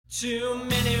Too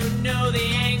many who know the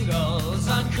angles,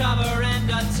 uncover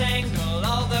and untangle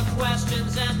all the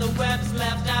questions and the webs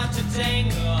left out to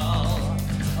tangle.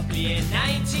 Be in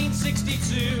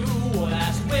 1962,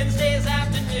 last Wednesday's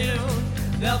afternoon,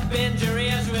 they'll bend your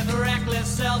ears with reckless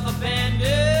self-abandon.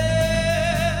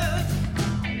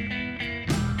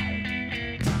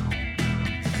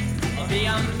 The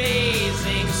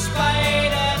amazing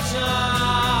Spider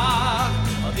Talk,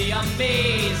 the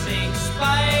amazing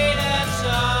Spider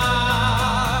Talk.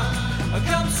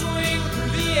 Come swing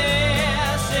through the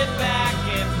air, sit back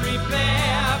and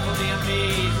prepare for the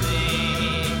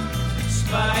amazing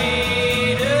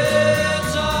Spider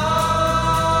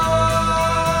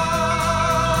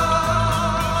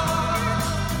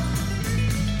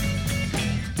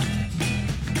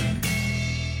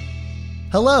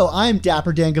Hello, I'm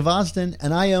Dapper Dan Gavoston,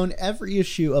 and I own every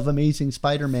issue of Amazing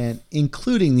Spider-Man,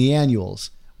 including the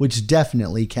annuals, which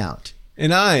definitely count.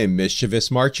 And I'm Mischievous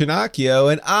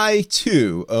Marcinacchio, and I,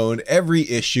 too, own every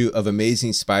issue of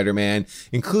Amazing Spider-Man,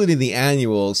 including the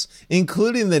annuals,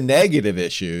 including the negative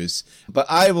issues. But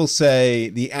I will say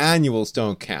the annuals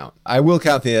don't count. I will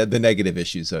count the negative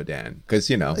issues, though, Dan, because,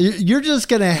 you know. You're just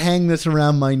going to hang this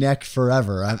around my neck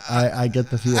forever. I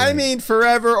get the feeling. I mean,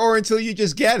 forever or until you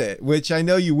just get it, which I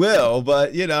know you will.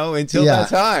 But, you know, until that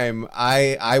time,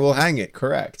 I will hang it.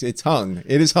 Correct. It's hung.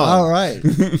 It is hung. All right.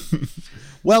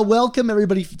 Well, welcome,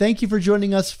 everybody. Thank you for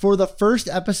joining us for the first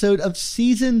episode of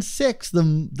Season 6,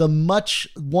 the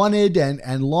much-wanted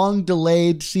and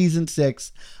long-delayed Season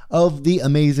 6 of The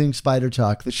Amazing Spider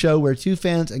Talk, the show where two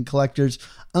fans and collectors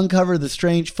uncover the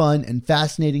strange, fun, and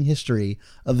fascinating history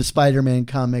of the Spider-Man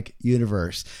comic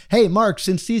universe. Hey, Mark,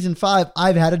 since Season 5,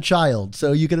 I've had a child,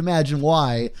 so you can imagine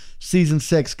why Season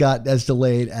 6 got as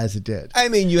delayed as it did. I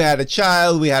mean, you had a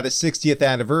child, we had a 60th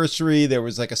anniversary, there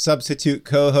was like a substitute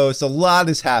co-host, a lot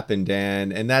has happened,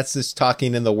 Dan, and that's just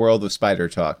talking in the world of Spider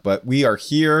Talk. But we are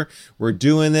here, we're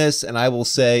doing this, and I will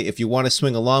say, if you want to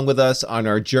swing along with us on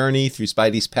our journey through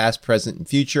Spidey's past, present, and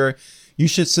future, you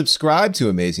should subscribe to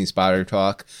Amazing Spider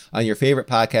Talk on your favorite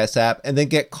podcast app and then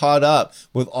get caught up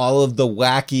with all of the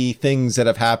wacky things that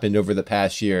have happened over the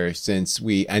past year since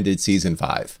we ended Season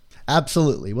 5.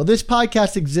 Absolutely. Well, this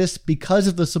podcast exists because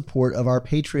of the support of our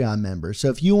Patreon members. So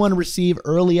if you want to receive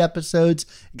early episodes,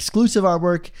 exclusive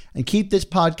artwork, and keep this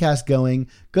podcast going,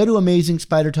 go to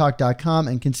AmazingSpiderTalk.com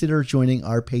and consider joining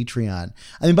our Patreon.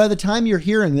 I mean, by the time you're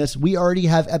hearing this, we already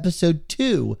have episode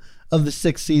 2 of the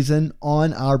 6th season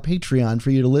on our Patreon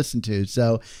for you to listen to.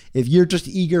 So if you're just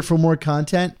eager for more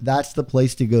content, that's the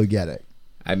place to go get it.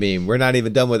 I mean, we're not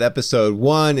even done with episode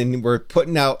 1 and we're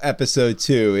putting out episode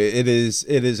 2. It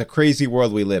is a crazy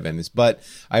world we live in. But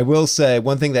I will say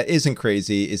one thing that isn't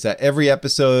crazy is that every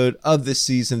episode of this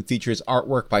season features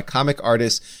artwork by comic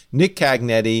artist Nick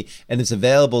Cagnetti and is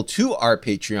available to our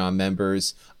Patreon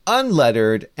members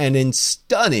unlettered and in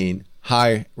stunning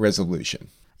high resolution.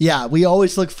 Yeah, we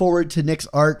always look forward to Nick's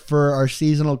art for our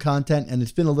seasonal content, and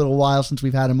it's been a little while since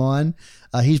we've had him on.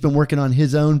 He's been working on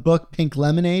his own book, Pink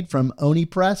Lemonade, from Oni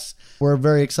Press. We're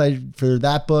very excited for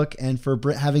that book and for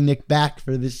having Nick back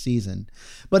for this season.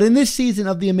 But in this season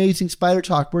of The Amazing Spider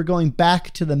Talk, we're going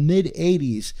back to the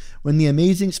mid-'80s when the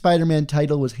Amazing Spider-Man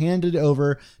title was handed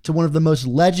over to one of the most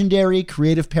legendary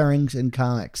creative pairings in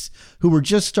comics, who were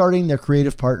just starting their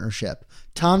creative partnership,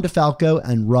 Tom DeFalco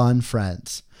and Ron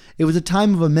Frenz. It was a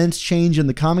time of immense change in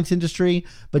the comics industry,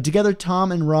 but together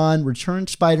Tom and Ron returned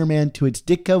Spider-Man to its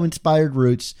Ditko-inspired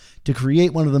roots to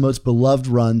create one of the most beloved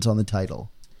runs on the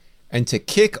title. And to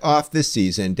kick off this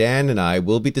season, Dan and I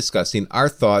will be discussing our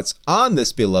thoughts on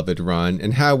this beloved run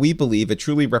and how we believe it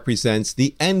truly represents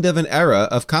the end of an era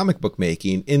of comic book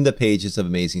making in the pages of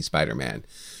Amazing Spider-Man.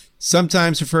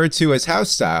 Sometimes referred to as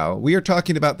house style, we are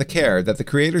talking about the care that the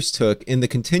creators took in the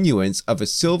continuance of a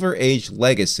Silver Age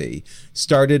legacy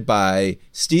started by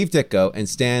Steve Ditko and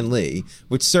Stan Lee,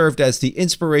 which served as the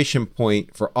inspiration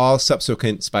point for all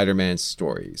subsequent Spider-Man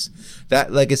stories.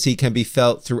 That legacy can be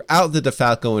felt throughout the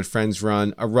DeFalco and Friends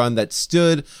run, a run that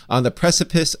stood on the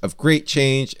precipice of great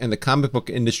change in the comic book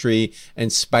industry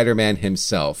and Spider-Man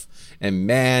himself. And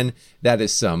man, that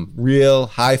is some real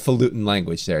highfalutin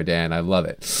language there, Dan. I love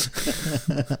it.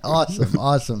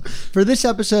 Awesome. For this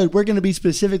episode, we're going to be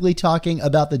specifically talking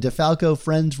about the DeFalco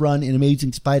Friends run in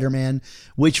Amazing Spider-Man,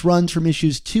 which runs from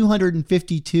issues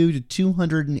 252 to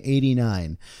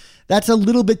 289. That's a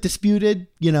little bit disputed,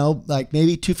 like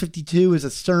maybe 252 is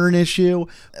a Stern issue.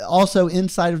 Also,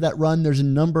 inside of that run, there's a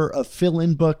number of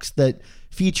fill-in books that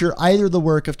feature either the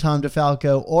work of Tom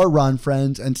DeFalco or Ron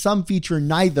Frenz, and some feature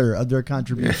neither of their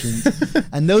contributions.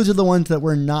 And those are the ones that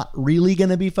we're not really going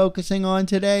to be focusing on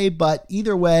today. But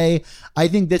either way, I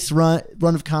think this run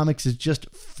of comics is just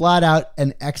flat out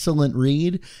an excellent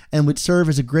read and would serve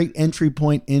as a great entry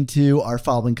point into our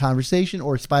following conversation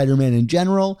or Spider-Man in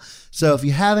general. So if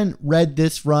you haven't read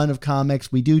this run of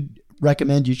comics, we do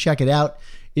recommend you check it out.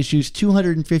 Issues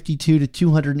 252 to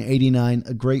 289,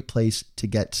 a great place to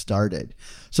get started.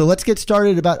 So let's get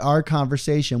started about our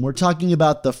conversation. We're talking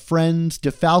about the Frenz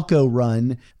DeFalco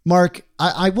run. Mark,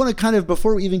 I want to kind of,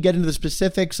 before we even get into the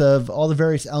specifics of all the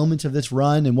various elements of this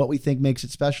run and what we think makes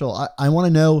it special, I want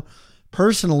to know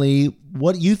personally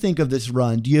what you think of this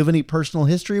run. Do you have any personal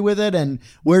history with it, and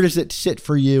where does it sit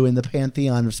for you in the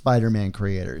pantheon of Spider-Man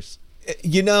creators?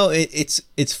 You know,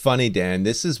 it's funny, Dan.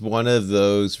 This is one of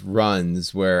those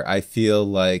runs where I feel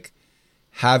like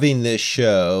having this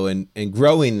show and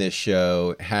growing this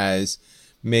show has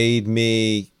made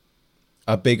me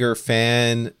a bigger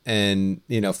fan and,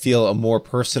 you know, feel a more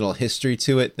personal history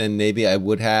to it than maybe I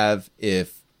would have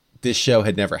if this show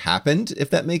had never happened,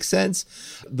 if that makes sense.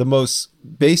 The most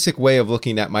basic way of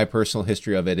looking at my personal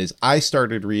history of it is I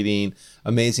started reading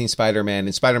Amazing Spider-Man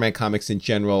and Spider-Man comics in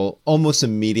general almost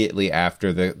immediately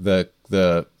after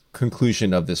the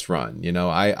conclusion of this run. You know,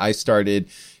 I started,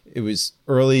 it was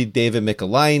early David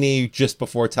Michelinie, just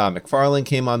before Todd McFarlane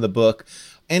came on the book.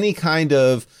 Any kind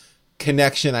of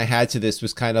connection I had to this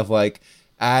was kind of like,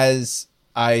 as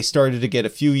I started to get a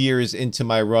few years into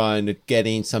my run,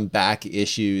 getting some back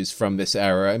issues from this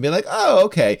era and be like, oh,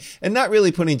 okay. And not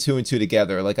really putting two and two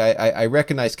together. Like I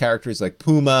recognize characters like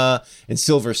Puma and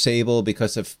Silver Sable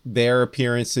because of their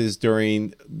appearances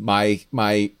during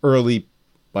my early,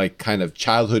 like, kind of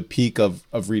childhood peak of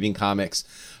reading comics.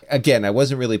 Again, I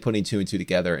wasn't really putting two and two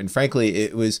together. And frankly,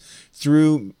 it was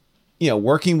through, you know,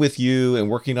 working with you and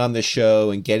working on the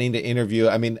show and getting to interview.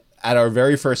 I mean, at our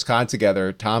very first con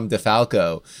together, Tom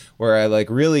DeFalco, where I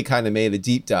like really kind of made a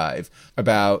deep dive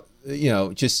about, you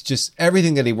know, just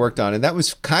everything that he worked on. And that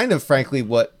was kind of, frankly,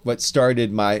 what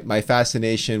started my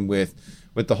fascination with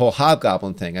the whole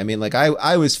Hobgoblin thing. I mean, like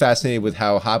I was fascinated with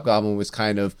how Hobgoblin was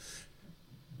kind of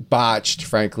botched,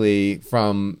 frankly,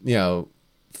 from, you know,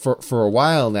 for a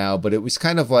while now, but it was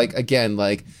kind of like, again,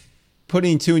 like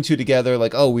putting two and two together,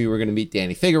 like, oh, we were going to meet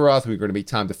Danny Figueroa, we were going to meet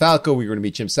Tom DeFalco, we were going to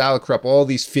meet Jim Salicrup, all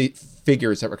these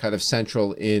figures that were kind of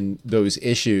central in those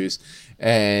issues.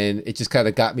 And it just kind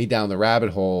of got me down the rabbit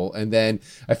hole. And then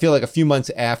I feel like a few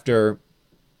months after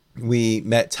we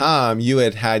met Tom, you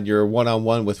had your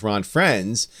one-on-one with Ron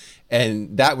Frenz.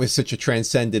 And that was such a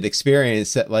transcendent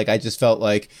experience that, like, I just felt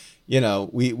like, you know,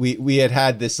 we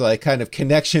had this like kind of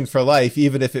connection for life,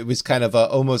 even if it was kind of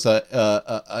almost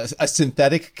a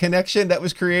synthetic connection that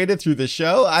was created through the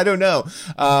show. I don't know.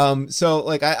 So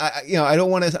like I you know, I don't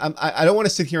want to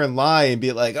sit here and lie and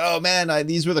be like, oh man,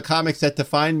 these were the comics that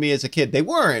defined me as a kid. They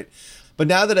weren't. But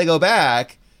now that I go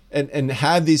back and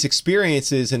have these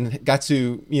experiences and got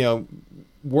to, you know,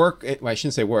 work, well, I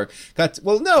shouldn't say work,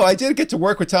 I did get to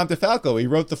work with Tom DeFalco. He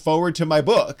wrote the foreword to my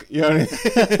book, you know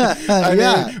what I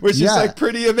mean? Which is like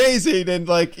pretty amazing. And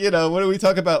like, you know, what do we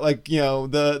talk about? Like, you know,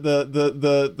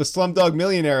 the Slumdog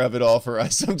Millionaire of it all for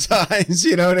us sometimes,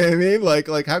 you know what I mean?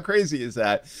 Like how crazy is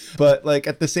that? But like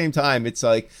at the same time, it's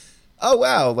like, oh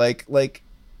wow, like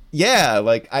yeah,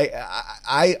 like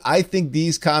I think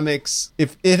these comics,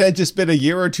 if it had just been a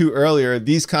year or two earlier,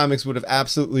 these comics would have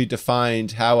absolutely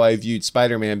defined how I viewed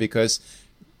Spider-Man, because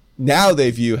now they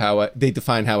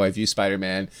define how I view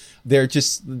Spider-Man. They're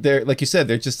like you said,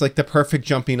 they're just like the perfect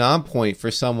jumping on point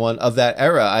for someone of that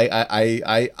era.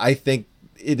 I think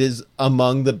it is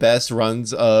among the best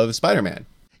runs of Spider-Man.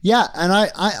 Yeah, and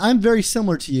I'm very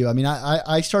similar to you. I mean,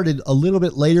 I started a little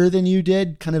bit later than you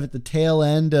did, kind of at the tail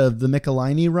end of the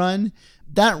Michelinie run.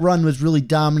 That run was really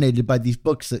dominated by these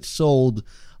books that sold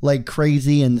like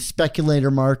crazy and the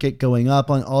speculator market going up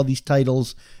on all these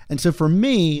titles. And so for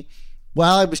me,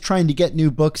 while I was trying to get new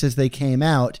books as they came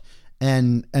out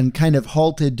and kind of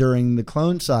halted during the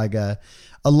Clone Saga,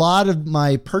 a lot of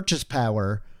my purchase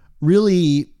power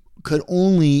really could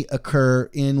only occur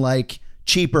in like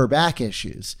cheaper back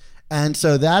issues. And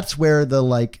so that's where the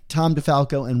like Tom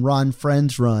DeFalco and Ron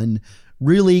Frenz run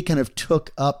really kind of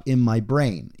took up in my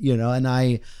brain, you know, and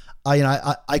I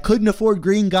couldn't afford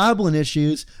Green Goblin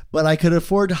issues, but I could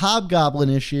afford Hobgoblin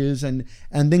issues and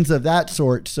things of that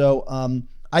sort. So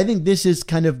I think this is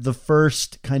kind of the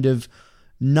first kind of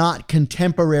not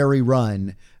contemporary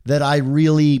run that I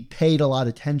really paid a lot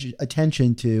of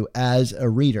attention to as a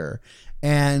reader.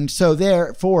 And so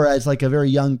therefore, as like a very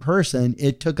young person,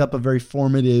 it took up a very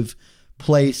formative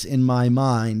place in my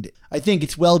mind. I think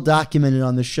it's well documented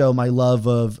on the show, my love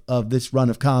of this run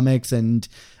of comics and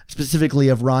specifically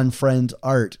of Ron Fren's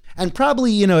art. And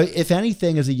probably, if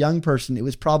anything, as a young person, it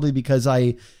was probably because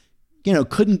I,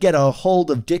 couldn't get a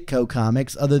hold of Ditko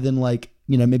comics other than like,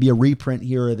 maybe a reprint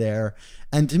here or there.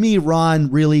 And to me,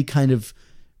 Ron really kind of,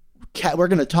 we're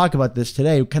going to talk about this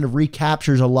today, kind of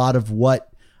recaptures a lot of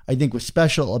what I think was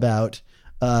special about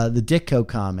the Ditko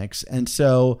comics. And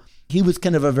so he was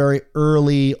kind of a very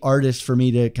early artist for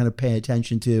me to kind of pay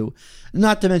attention to.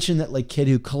 Not to mention that like Kid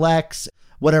Who Collects,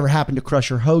 Whatever Happened to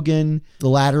Crusher Hogan, the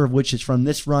latter of which is from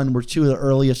this run, were two of the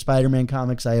earliest Spider-Man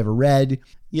comics I ever read.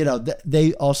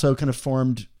 They also kind of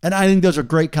formed, and I think those are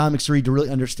great comics to read to really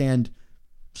understand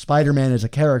Spider-Man as a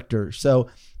character. So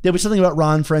there was something about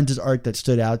Ron Fren's art that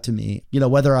stood out to me,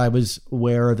 whether I was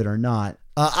aware of it or not.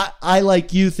 I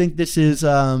like you, think this is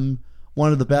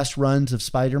one of the best runs of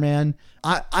Spider-Man.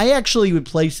 I actually would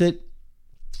place it,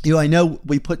 I know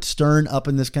we put Stern up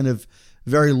in this kind of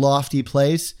very lofty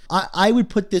place. I would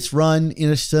put this run in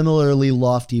a similarly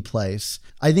lofty place.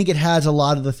 I think it has a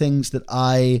lot of the things that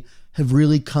I have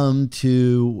really come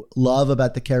to love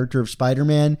about the character of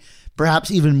Spider-Man,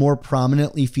 perhaps even more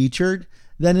prominently featured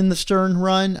than in the Stern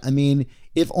run. I mean,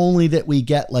 if only that we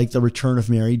get like the return of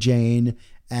Mary Jane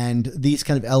and these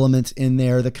kind of elements in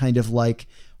there, the kind of like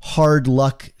hard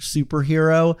luck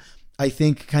superhero, I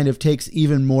think kind of takes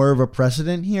even more of a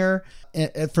precedent here.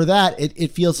 And for that,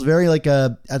 it feels very like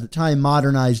at the time,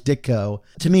 modernized Ditko.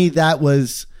 To me, that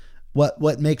was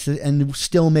what makes it, and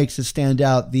still makes it stand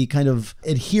out, the kind of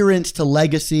adherence to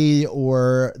legacy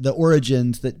or the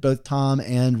origins that both Tom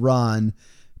and Ron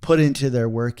put into their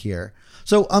work here.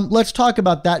 So let's talk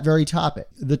about that very topic.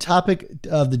 The topic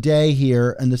of the day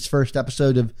here in this first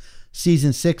episode of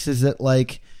season 6 is that,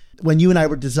 like, when you and I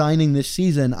were designing this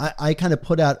season, I kind of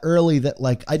put out early that,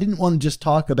 like, I didn't want to just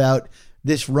talk about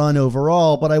this run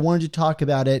overall, but I wanted to talk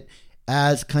about it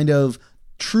as kind of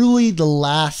truly the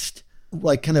last,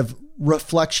 like, kind of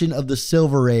reflection of the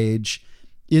Silver Age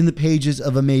in the pages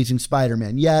of Amazing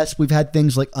Spider-Man. Yes, we've had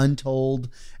things like Untold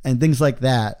and things like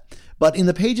that, but in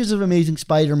the pages of Amazing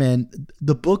Spider-Man,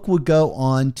 the book would go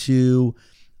on to,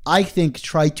 I think,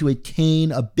 try to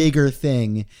attain a bigger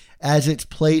thing as its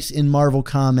place in Marvel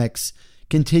Comics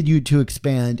continued to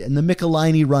expand. And the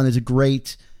Michelinie run is a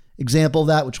great example of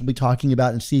that, which we'll be talking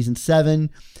about in season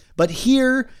 7. But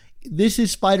here, this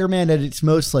is Spider-Man at its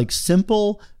most like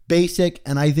simple, basic,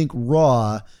 and I think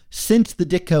raw since the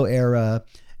Ditko era,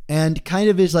 and kind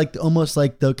of is like almost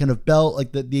like the kind of belt,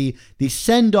 like the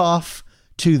send off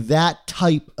to that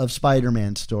type of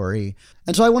Spider-Man story.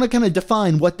 And so I want to kind of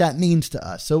define what that means to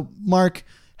us. So Mark,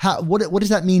 what does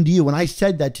that mean to you? When I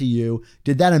said that to you,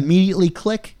 did that immediately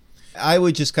click? I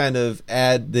would just kind of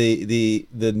add the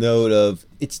note of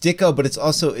it's Ditko, but it's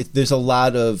also there's a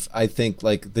lot of, I think,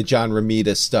 like the John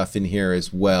Romita stuff in here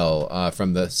as well,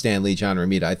 from the Stan Lee John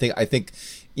Romita. I think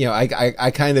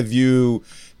I kind of view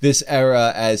this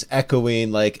era as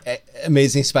echoing like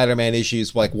Amazing Spider-Man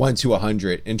issues like 1 to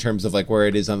 100 in terms of like where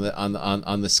it is on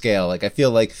the scale. Like I feel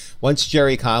like once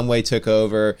Jerry Conway took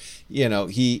over,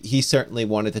 he certainly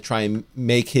wanted to try and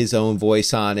make his own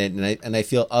voice on it, and I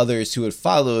feel others who had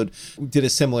followed did a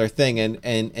similar thing.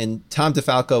 And Tom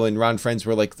DeFalco and Ron Frenz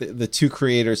were like the two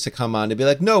creators to come on to be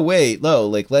like, no, wait,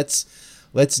 like let's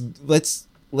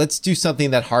do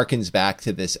something that harkens back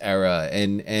to this era,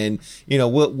 and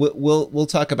we'll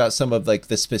talk about some of like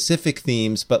the specific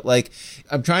themes, but like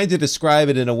I'm trying to describe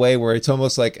it in a way where it's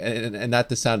almost like, and not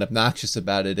to sound obnoxious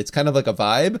about it, it's kind of like a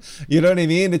vibe. You know what I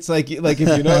mean? It's like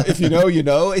if you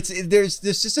know, there's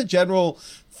just a general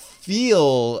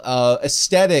feel,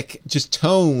 aesthetic, just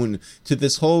tone to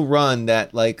this whole run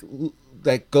that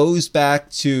goes back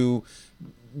to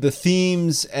the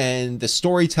themes and the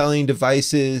storytelling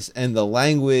devices and the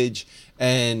language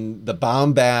and the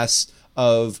bombast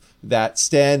of that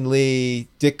Stan Lee,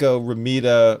 Ditko,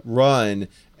 Romita run,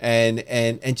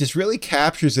 and just really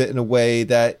captures it in a way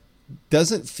that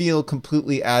doesn't feel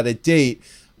completely out of date.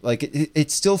 Like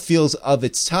it still feels of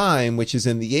its time, which is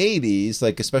in the 80s,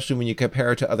 like especially when you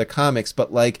compare it to other comics,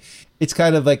 but like it's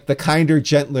kind of like the kinder,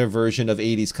 gentler version of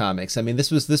 80s comics. I mean, this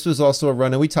was also a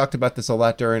run, and we talked about this a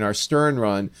lot during our Stern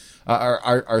run,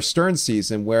 our Stern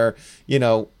season, where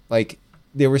like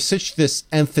there was such this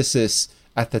emphasis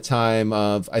at the time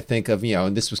of, I think of,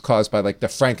 and this was caused by like the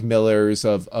Frank Millers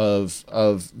of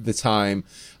the time,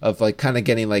 of like kind of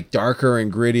getting like darker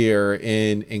and grittier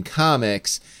in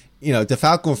comics.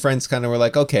 DeFalco and Frenz kind of were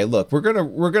like, okay, look, we're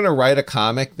gonna write a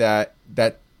comic that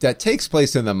takes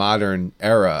place in the modern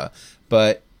era,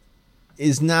 but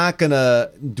is not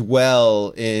gonna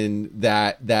dwell in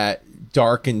that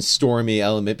dark and stormy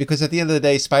element, because at the end of the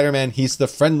day, Spider-Man, he's the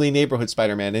friendly neighborhood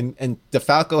Spider-Man, and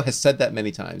DeFalco has said that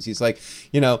many times. He's like,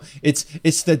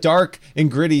 it's the dark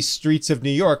and gritty streets of New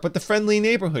York, but the friendly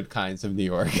neighborhood kinds of New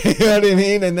York. You know what I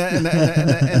mean? And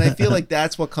I feel like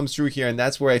that's what comes through here, and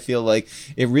that's where I feel like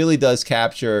it really does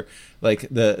capture like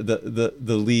the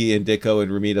Lee and Ditko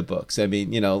and Romita books. I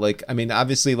mean,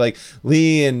 obviously like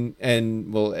Lee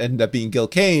and will end up being Gil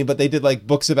Kane, but they did like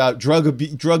books about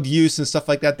drug use and stuff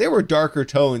like that. They were darker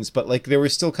tones, but like there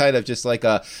was still kind of just like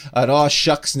an aw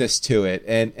shucksness to it.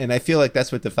 And I feel like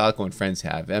that's what DeFalco and Friends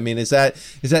have. I mean, is that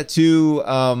too,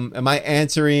 am I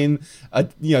answering,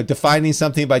 defining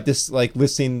something by just like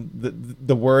listing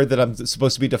the word that I'm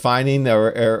supposed to be defining,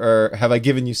 or have I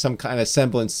given you some kind of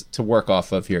semblance to work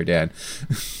off of here, Dan?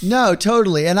 No,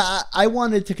 totally. And I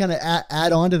wanted to kind of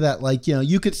add on to that. Like,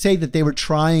 you could say that they were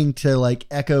trying to like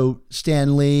echo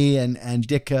Stan Lee and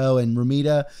Ditko and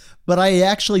Romita, but I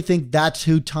actually think that's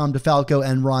who Tom DeFalco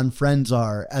and Ron Frenz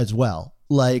are as well.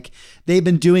 Like, they've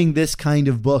been doing this kind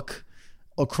of book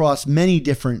across many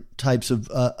different types of,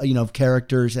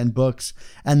 characters and books.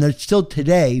 And they're still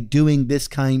today doing this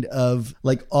kind of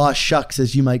like, aw shucks,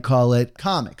 as you might call it,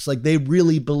 comics. Like, they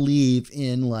really believe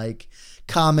in like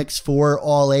comics for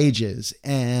all ages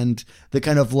and the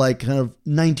kind of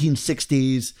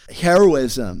 1960s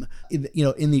heroism,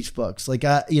 in these books. Like,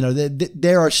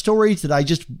 there are stories that I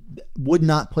just would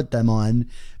not put them on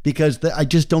because I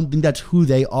just don't think that's who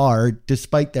they are,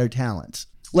 despite their talents.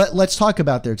 Let's talk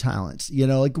about their talents.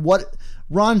 Like what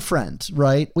Ron Frenz,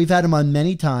 right? We've had him on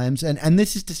many times, and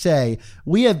this is to say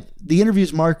we have the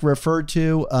interviews Mark referred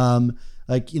to.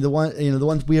 Like the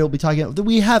ones we'll be talking about.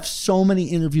 We have so many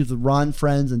interviews with Ron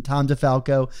Frenz and Tom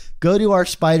DeFalco. Go to our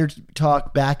Spider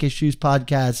Talk Back Issues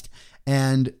podcast,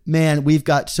 and man, we've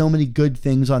got so many good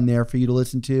things on there for you to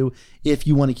listen to if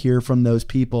you want to hear from those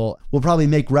people. We'll probably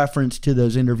make reference to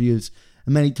those interviews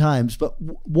many times. But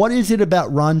what is it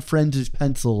about Ron Frenz's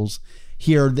pencils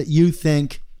here that you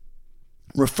think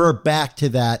refer back to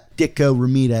that Ditko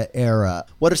Romita era?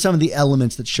 What are some of the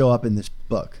elements that show up in this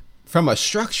book? From a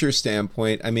structure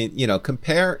standpoint, I mean,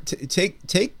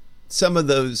 take some of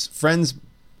those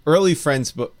early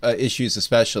Friends issues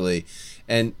especially,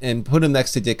 and put them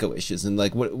next to Ditko issues, and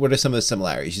like what are some of the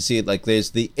similarities? You see, like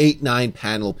there's the 8-9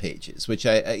 panel pages, which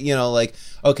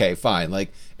okay, fine,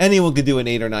 like anyone could do an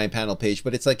 8 or 9 panel page,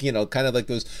 but it's like kind of like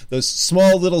those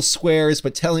small little squares,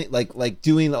 but telling like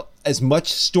doing as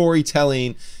much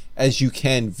storytelling as you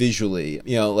can visually.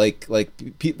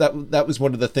 That was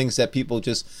one of the things that people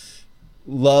just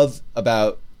love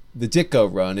about the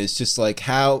Ditko run, is just like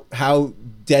how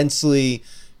densely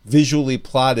visually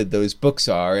plotted those books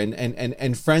are,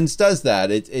 and Friends does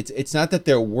that. It's not that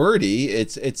they're wordy,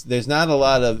 it's there's not a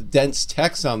lot of dense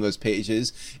text on those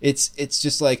pages. It's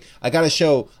just like, I got to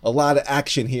show a lot of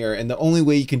action here, and the only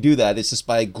way you can do that is just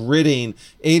by gritting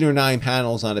 8 or 9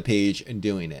 panels on a page and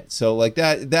doing it. So like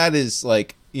that is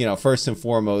like, first and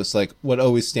foremost, like what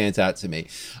always stands out to me.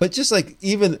 But just like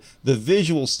even the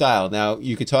visual style. Now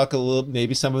you could talk a little,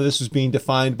 maybe some of this was being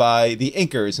defined by the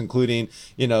inkers, including,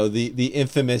 the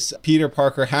infamous Peter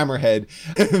Parker Hammerhead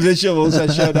visuals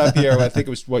that showed up here. I think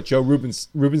it was Joe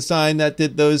Rubenstein that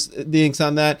did the inks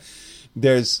on that.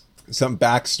 There's some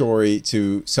backstory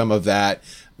to some of that,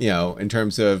 in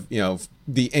terms of,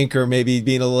 the inker maybe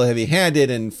being a little heavy-handed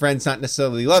and Friends not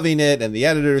necessarily loving it, and the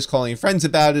editors calling Friends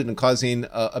about it and causing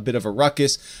a bit of a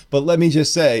ruckus. But let me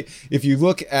just say, if you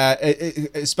look at,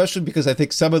 especially because I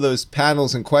think some of those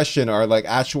panels in question are like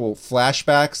actual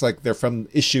flashbacks, like they're from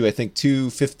issue, I think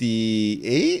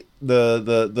 258,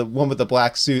 the one with the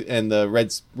black suit and the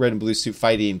red and blue suit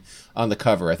fighting on the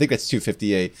cover. I think that's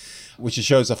 258, which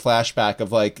shows a flashback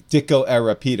of like Ditko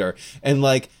era Peter, and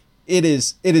like it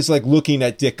is like looking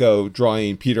at Ditko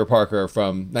drawing Peter Parker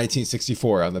from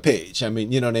 1964 on the page. I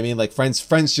mean, you know what I mean? Like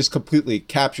Friends just completely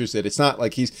captures it. It's not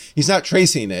like he's not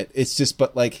tracing it. It's just,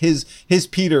 but like his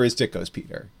Peter is Ditko's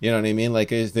Peter. You know what I mean? Like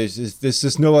there's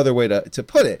just no other way to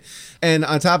put it. And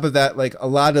on top of that, like a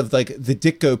lot of like the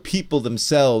Ditko people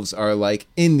themselves are like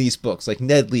in these books, like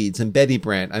Ned Leeds and Betty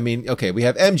Brant. I mean, okay, we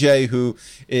have MJ, who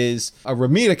is a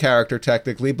Romita character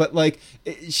technically, but like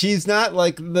she's not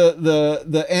like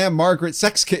the Aunt Margaret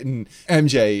sex kitten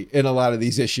MJ in a lot of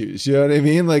these issues. You know what I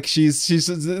mean? Like she's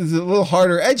a little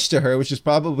harder edge to her, which is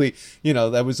probably,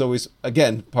 that was always,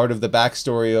 again, part of the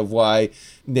backstory of why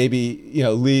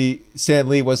maybe, Stan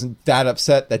Lee wasn't that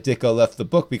upset that Ditko left the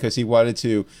book, because he wanted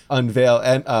to unveil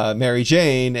Mary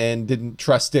Jane and didn't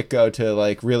trust Ditko to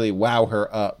like really wow her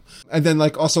up. And then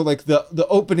like also like the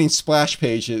opening splash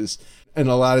pages in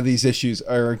a lot of these issues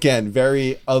are, again,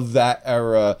 very of that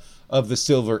era of the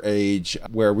Silver Age,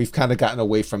 where we've kind of gotten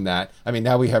away from that. I mean,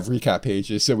 now we have recap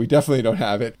pages, so we definitely don't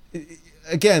have it.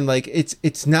 Again, like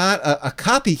it's not a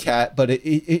copycat, but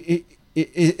it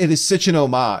is such an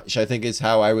homage, I think is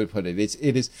how I would put it.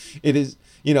 It is.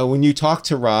 You know, when you talk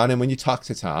to Ron and when you talk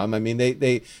to Tom, I mean,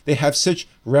 they have such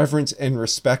reverence and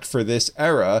respect for this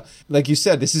era. Like you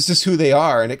said, this is just who they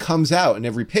are, and it comes out in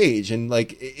every page. And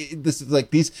like, this is like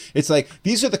these. It's like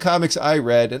these are the comics I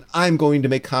read, and I'm going to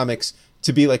make comics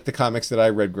to be like the comics that I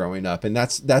read growing up, and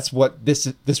that's what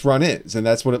this run is, and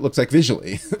that's what it looks like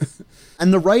visually.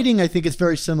 And the writing, I think, is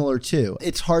very similar too.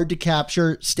 It's hard to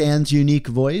capture Stan's unique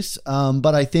voice,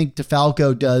 but I think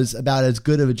DeFalco does about as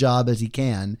good of a job as he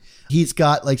can. He's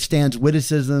got like Stan's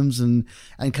witticisms and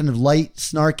kind of light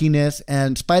snarkiness,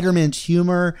 and Spider-Man's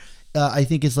humor, I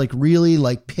think, is like really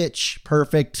like pitch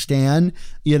perfect Stan.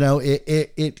 You know,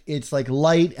 it's like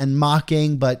light and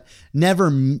mocking, but never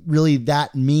really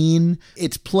that mean.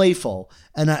 It's playful,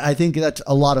 and I think that's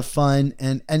a lot of fun.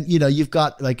 And you know, you've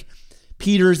got like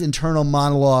Peter's internal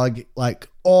monologue like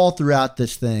all throughout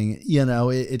this thing. You know,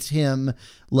 it's him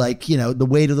like, you know, the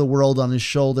weight of the world on his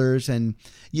shoulders, and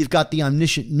you've got the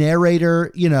omniscient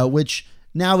narrator, you know, which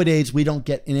nowadays we don't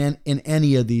get in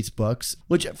any of these books,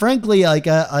 which frankly,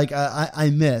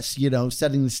 I miss, you know,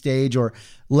 setting the stage or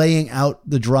laying out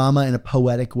the drama in a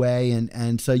poetic way.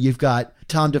 And so you've got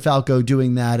Tom DeFalco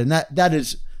doing that. And that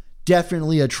is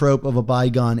definitely a trope of a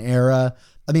bygone era.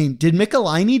 I mean, did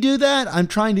Michelinie do that? I'm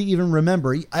trying to even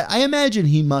remember. I imagine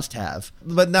he must have,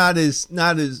 but not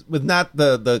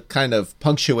the kind of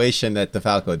punctuation that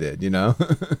DeFalco did, you know?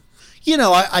 You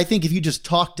know, I think if you just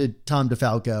talk to Tom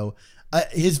DeFalco,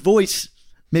 his voice,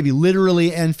 maybe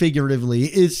literally and figuratively,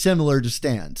 is similar to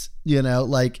Stan's. You know,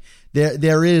 like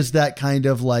there is that kind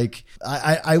of like,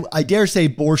 I dare say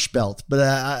Borscht Belt, but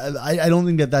I don't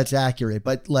think that's accurate.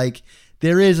 But like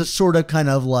there is a sort of kind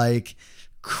of like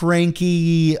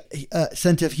cranky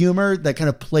sense of humor, that kind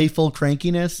of playful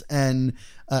crankiness, and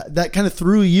that kind of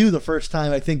threw you the first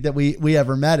time I think that we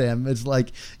ever met him. It's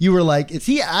like you were like, is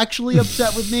he actually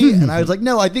upset with me? And I was like,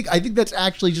 no, I think that's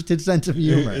actually just his sense of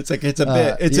humor. It's like it's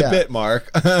a bit,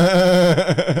 Mark.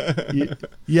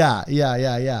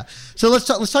 Yeah. So let's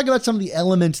talk about some of the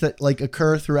elements that like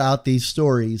occur throughout these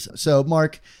stories. So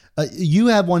Mark, you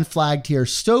have one flagged here: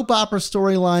 soap opera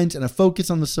storylines and a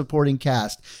focus on the supporting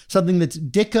cast. Something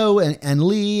that Ditko and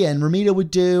Lee and Romita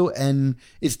would do, and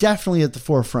it's definitely at the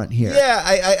forefront here. Yeah,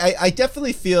 I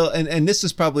definitely feel, and this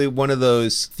is probably one of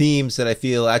those themes that I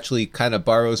feel actually kind of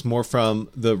borrows more from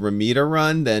the Romita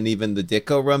run than even the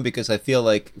Ditko run, because I feel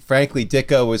like, frankly,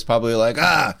 Ditko was probably like,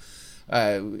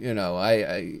 you know,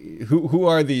 who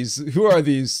are these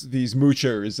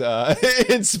moochers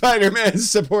in Spider-Man's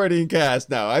supporting cast?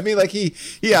 No, I mean, like he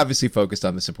obviously focused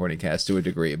on the supporting cast to a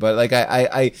degree, but like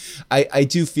I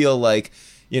do feel like,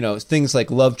 you know, things like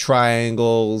love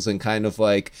triangles and kind of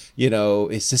like, you know,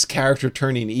 is this character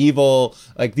turning evil?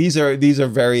 Like these are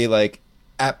very like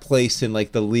at place in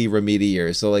like the Lee Romita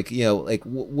years. So like, you know, like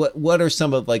what are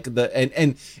some of like the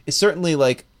and it's certainly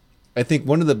like, I think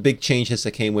one of the big changes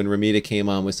that came when Romita came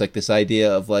on was like this idea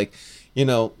of like, you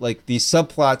know, like these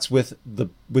subplots with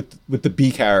the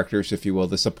B characters, if you will,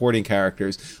 the supporting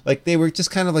characters, like they were just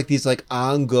kind of like these like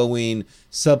ongoing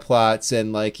subplots,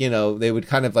 and like, you know, they would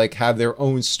kind of like have their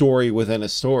own story within a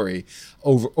story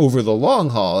over the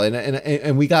long haul,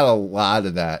 and we got a lot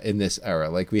of that in this era.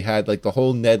 Like we had like the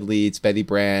whole Ned Leeds, Betty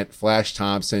Brant, Flash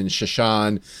Thompson,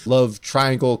 Shashan love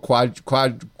triangle,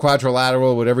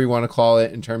 quadrilateral, whatever you want to call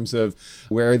it, in terms of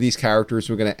where these characters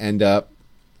were going to end up.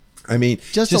 I mean,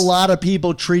 just a lot of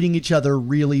people treating each other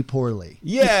really poorly.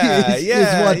 Yeah,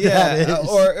 is what that is.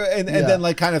 And then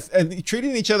like kind of and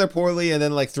treating each other poorly, and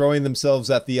then like throwing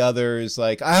themselves at the others,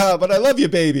 like but I love you,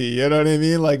 baby. You know what I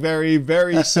mean? Like very,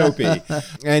 very soapy,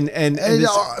 and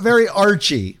very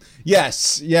Archie.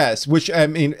 Yes. Which, I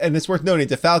mean, and it's worth noting,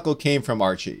 DeFalco came from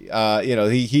Archie. You know,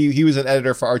 he was an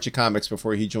editor for Archie Comics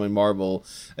before he joined Marvel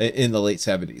in the late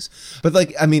 70s. But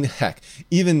like, I mean, heck,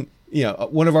 even, you know,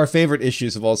 one of our favorite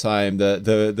issues of all time,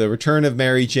 the return of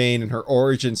Mary Jane and her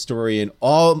origin story, and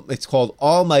it's called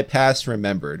All My Past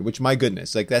Remembered, which, my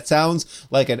goodness, like that sounds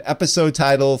like an episode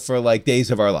title for like Days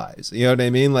of Our Lives. You know what I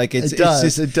mean? Like it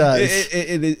does.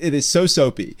 It is so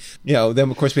soapy. You know,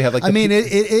 then of course we have like, it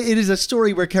is a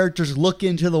story where characters look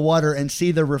into the water and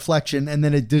see their reflection, and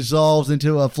then it dissolves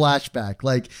into a flashback.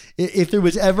 Like if there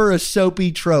was ever a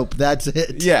soapy trope, that's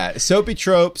it. Yeah, soapy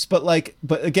tropes, but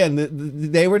again,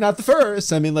 they were not the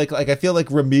first. I mean, like I feel like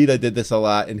Romita did this a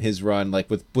lot in his run, like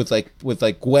with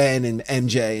Gwen and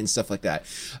MJ and stuff like that.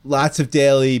 Lots of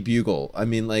Daily Bugle. I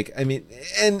mean,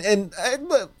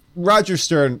 Roger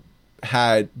Stern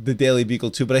had the Daily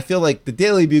Bugle too, but I feel like the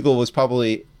Daily Bugle was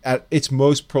probably at its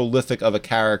most prolific of a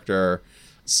character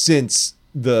since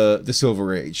the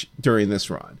Silver Age during this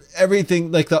run.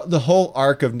 Everything, like the whole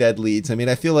arc of Ned Leeds. I mean,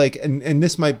 I feel like, and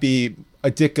this might be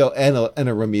a Ditko and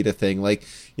a Romita thing. Like,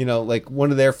 you know, like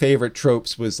one of their favorite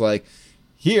tropes was like,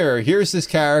 here's this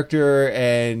character,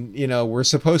 and you know, we're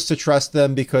supposed to trust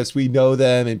them because we know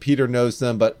them and Peter knows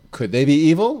them, but could they be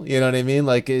evil? You know what I mean?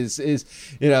 Like, is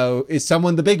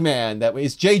someone the big man? That way,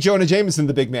 is J. Jonah Jameson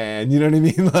the big man? You know what I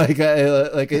mean?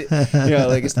 Like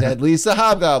is Ned Leeds the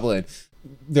Hobgoblin?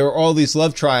 There are all these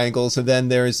love triangles, and then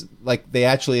there's like they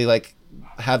actually like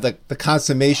have the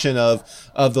consummation of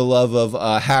the love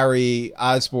of Harry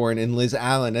Osborn and Liz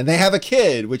Allen, and they have a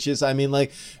kid, which is, I mean,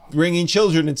 like bringing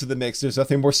children into the mix. There's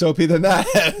nothing more soapy than that.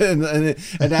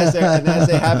 and as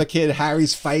they have a kid,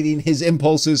 Harry's fighting his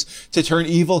impulses to turn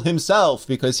evil himself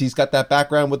because he's got that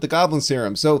background with the Goblin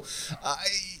Serum. So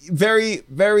very,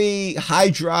 very high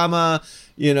drama,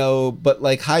 you know, but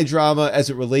like high drama as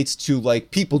it relates to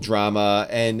like people drama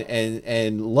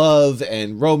and love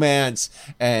and romance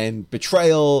and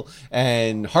betrayal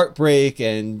and heartbreak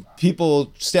and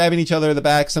people stabbing each other in the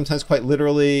back, sometimes quite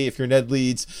literally if you're Ned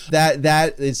Leeds.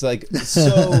 That is like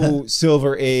so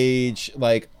Silver Age,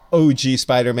 like OG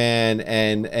Spider-Man,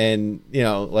 and you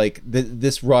know, like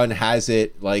this run has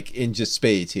it like in just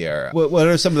spades here. What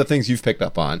are some of the things you've picked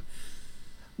up on?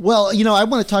 Well, you know, I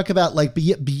want to talk about like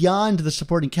beyond the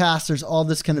supporting cast, there's all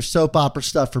this kind of soap opera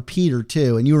stuff for Peter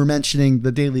too. And you were mentioning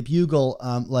the Daily Bugle.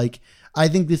 Like, I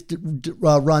think this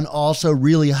run also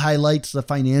really highlights the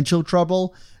financial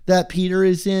trouble that Peter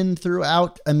is in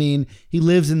throughout. I mean, he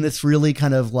lives in this really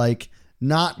kind of like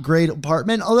not great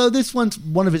apartment, although this one's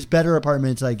one of his better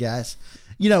apartments, I guess.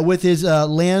 You know, with his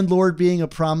landlord being a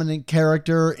prominent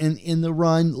character in the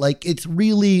run, like it's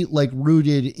really like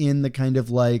rooted in the kind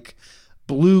of like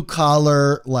blue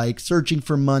collar, like searching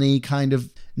for money kind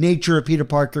of nature of Peter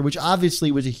Parker, which obviously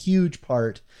was a huge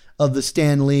part of the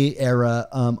Stan Lee era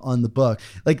on the book.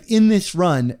 Like in this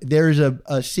run, there's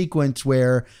a sequence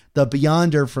where the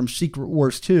Beyonder from Secret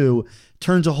Wars 2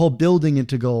 turns a whole building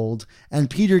into gold, and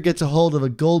Peter gets a hold of a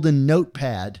golden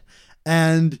notepad,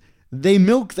 and they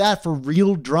milk that for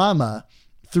real drama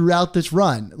throughout this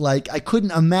run. Like, I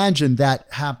couldn't imagine that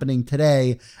happening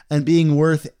today and being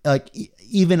worth like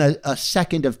even a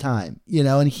second of time, you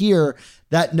know. And here,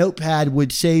 that notepad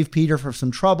would save Peter from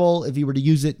some trouble if he were to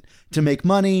use it to make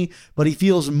money, but he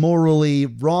feels morally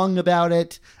wrong about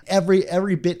it.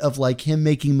 Every bit of like him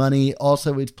making money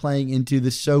also is playing into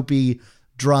the soapy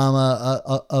drama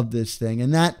of this thing,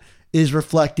 and that is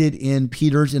reflected in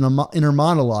Peter's inner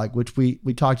monologue, which we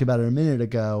talked about a minute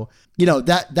ago. You know,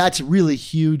 that's really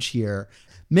huge here.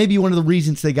 Maybe one of the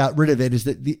reasons they got rid of it is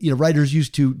that writers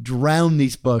used to drown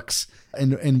these books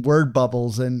in word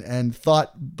bubbles and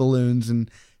thought balloons and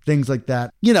things like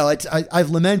that. You know, I've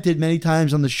lamented many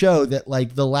times on the show that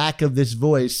like the lack of this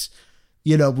voice,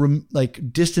 you know,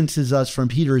 like distances us from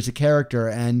Peter as a character.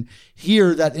 And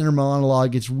here, that inner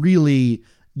monologue is really,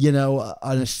 you know,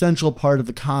 an essential part of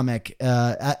the comic,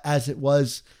 as it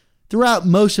was throughout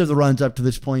most of the runs up to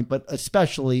this point, but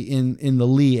especially in the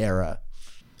Lee era.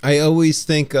 I always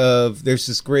think of, there's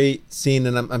this great scene,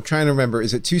 and I'm trying to remember,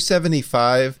 is it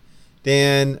 275,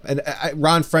 Dan? And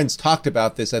Ron Frenz talked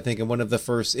about this, I think, in one of the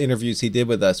first interviews he did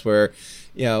with us, where,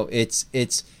 you know, it's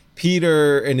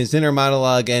Peter in his inner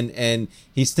monologue, and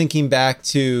he's thinking back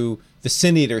to the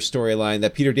Sin Eater storyline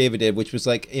that Peter David did, which was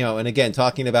like, you know, and again,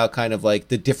 talking about kind of like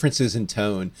the differences in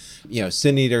tone, you know,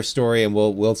 Sin Eater story, and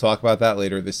we'll talk about that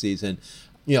later this season.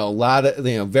 You know, a lot of,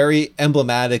 you know, very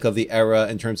emblematic of the era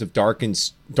in terms of dark and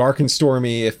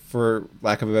stormy, if for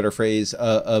lack of a better phrase,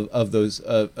 of those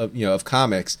you know, of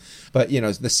comics. But you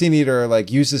know, the Sin Eater like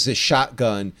uses his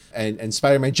shotgun, and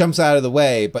Spider-Man jumps out of the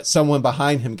way, but someone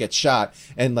behind him gets shot.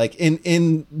 And like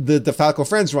in the Falco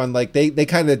Friends run, like they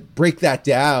kind of break that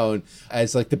down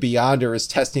as like the Beyonder is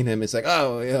testing him. It's like,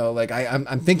 oh, you know, like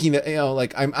I'm thinking that, you know,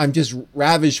 like I'm just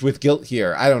ravished with guilt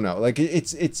here. I don't know, like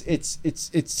it's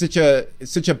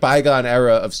such a bygone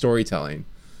era of storytelling.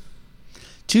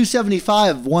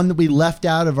 275, one that we left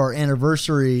out of our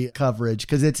anniversary coverage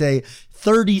because it's a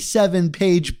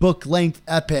 37-page book-length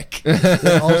epic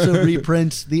that also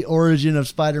reprints the origin of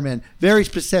Spider-Man. Very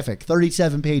specific,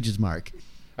 37 pages, Mark.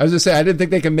 I was going to say, I didn't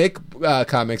think they can make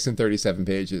comics in 37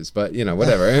 pages, but, you know,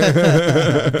 whatever.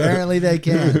 Apparently they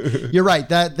can. You're right.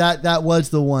 That was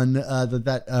the one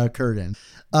that occurred in.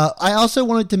 I also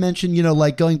wanted to mention, you know,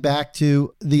 like going back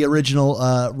to the original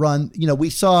run, you know, we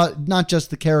saw not just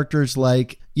the characters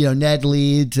like Ned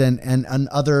Leeds and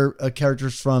other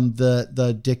characters from the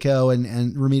Ditko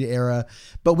and Romita era.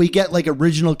 But we get like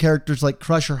original characters like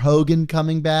Crusher Hogan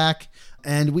coming back.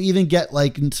 And we even get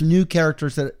like some new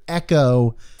characters that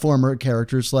echo former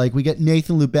characters. Like we get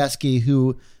Nathan Lubezki,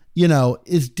 who,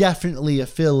 is definitely a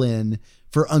fill-in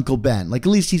for Uncle Ben. Like at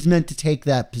least he's meant to take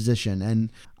that position.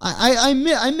 And I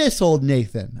miss old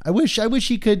Nathan. I wish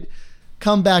he could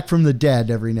come back from the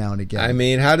dead every now and again. I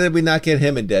mean, how did we not get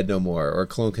him in Dead No More or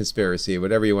Clone Conspiracy,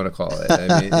 whatever you want to call it?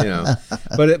 I mean,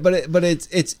 but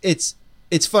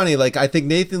it's funny. Like I think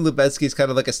Nathan Lubezki is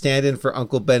kind of like a stand-in for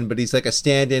Uncle Ben, but he's like a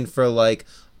stand-in for like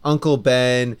Uncle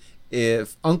Ben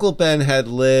if Uncle Ben had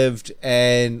lived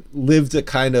a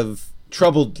kind of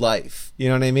troubled life. You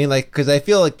know what I mean? Like, because I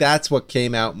feel like that's what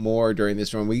came out more during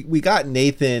this run. We got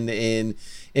Nathan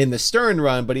in the Stern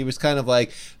run, but he was kind of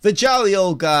like the jolly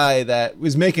old guy that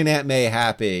was making Aunt May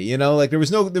happy, like there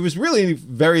was really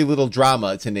very little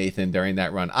drama to Nathan during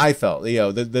that run. I felt,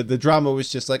 the drama was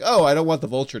just like, oh, I don't want the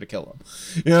Vulture to kill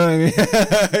him. You know what I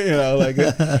mean? Like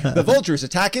the Vulture's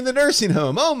attacking the nursing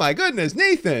home. Oh my goodness,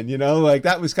 Nathan, like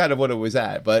that was kind of what it was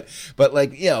at. But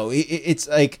like, it's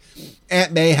like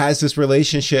Aunt May has this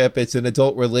relationship. It's an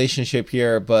adult relationship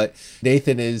here, but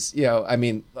Nathan is, I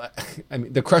mean,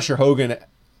 the Crusher Hogan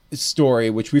story,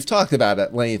 which we've talked about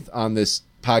at length on this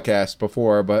podcast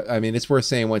before, but I mean, it's worth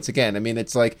saying once again. I mean,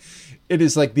 it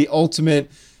is like the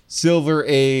ultimate Silver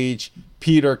Age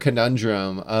Peter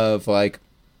conundrum of like,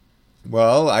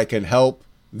 well, I can help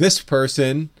this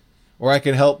person, or I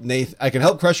can help Nathan. I can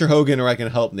help Crusher Hogan, or I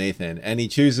can help Nathan, and he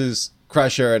chooses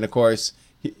Crusher, and of course,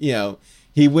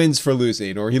 he wins for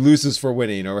losing, or he loses for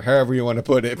winning, or however you want to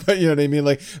put it. But you know what I mean?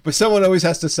 Like, but someone always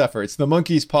has to suffer. It's the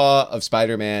monkey's paw of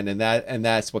Spider-Man, and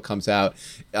that's what comes out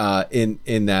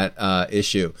in that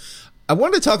issue. I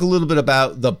want to talk a little bit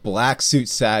about the Black Suit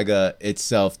saga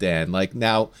itself, Dan. Like,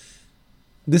 now,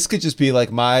 this could just be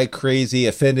like my crazy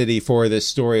affinity for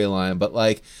this storyline, but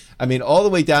like, I mean, all the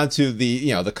way down to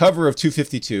the cover of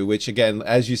 252, which again,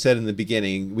 as you said in the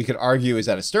beginning, we could argue, is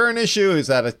that a Stern issue? Is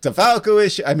that a DeFalco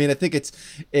issue? I mean, I think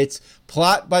it's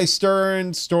plot by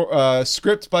Stern,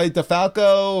 script by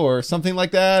DeFalco, or something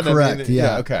like that. Correct. I mean,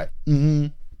 yeah. Okay. Mm-hmm.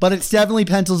 But it's definitely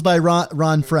pencils by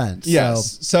Ron Frenz.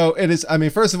 Yes. So it is. I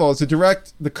mean, first of all,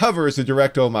 the cover is a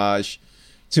direct homage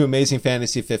to Amazing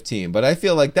Fantasy 15. But I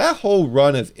feel like that whole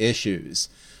run of issues,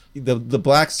 the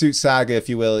Black Suit saga, if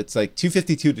you will, it's like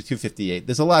 252 to 258.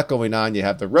 There's a lot going on. You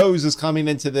have the Roses coming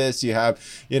into this. You have,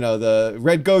 the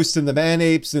Red Ghost and the Man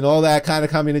Apes and all that kind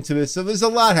of coming into this. So there's a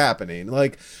lot happening.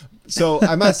 Like, so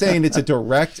I'm not saying it's a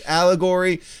direct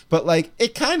allegory, but like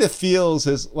it kind of feels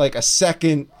as like a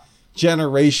second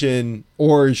generation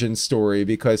origin story,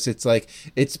 because it's like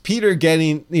it's Peter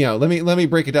getting, let me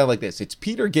break it down like this. It's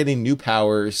Peter getting new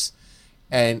powers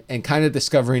and kind of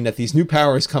discovering that these new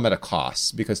powers come at a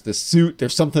cost, because the suit,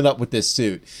 there's something up with this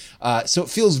suit. So it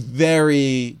feels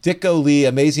very Ditko Lee,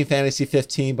 Amazing Fantasy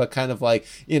 15, but kind of like,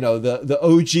 the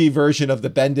OG version of the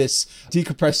Bendis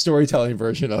decompressed storytelling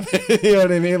version of it. You know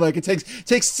what I mean? Like it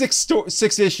takes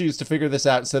six issues to figure this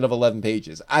out instead of 11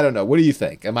 pages. I don't know. What do you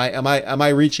think? Am I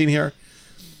reaching here?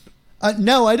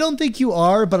 No, I don't think you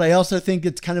are, but I also think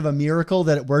it's kind of a miracle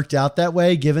that it worked out that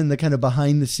way, given the kind of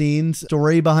behind the scenes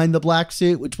story behind the Black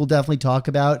Suit, which we'll definitely talk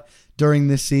about during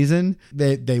this season.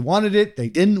 They wanted it, they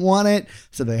didn't want it,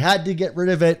 so they had to get rid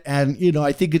of it. And,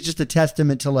 I think it's just a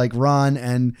testament to like Ron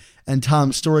and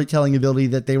Tom's storytelling ability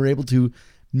that they were able to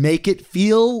make it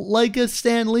feel like a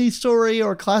Stan Lee story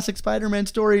or a classic Spider-Man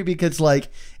story, because like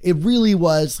it really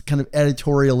was kind of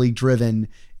editorially driven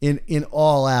in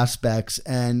all aspects.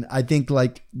 And I think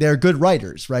like they're good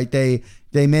writers, right? They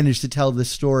managed to tell the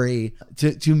story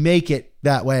to make it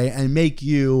that way and make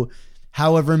you,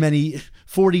 however many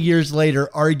 40 years later,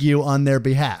 argue on their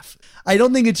behalf. I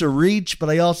don't think it's a reach,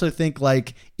 but I also think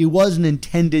like it wasn't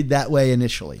intended that way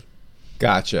initially.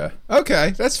 Gotcha.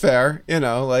 Okay, that's fair.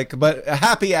 But a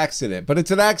happy accident. But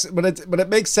it's an accident. But it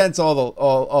makes sense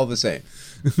all the same.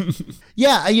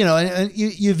 Yeah, and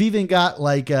you've even got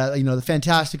like the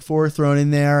Fantastic Four thrown in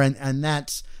there, and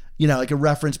that's like a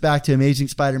reference back to Amazing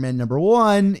Spider-Man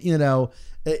 #1.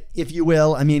 If you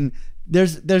will. I mean,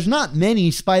 there's not many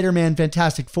Spider-Man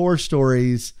Fantastic Four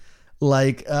stories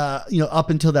like up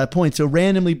until that point. So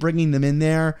randomly bringing them in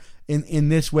there in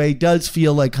this way does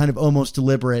feel like kind of almost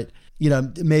deliberate.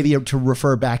 Maybe to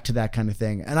refer back to that kind of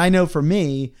thing. And I know for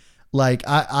me, like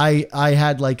I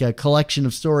had like a collection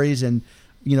of stories, and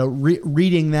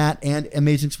reading that and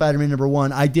Amazing Spider-Man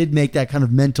 #1, I did make that kind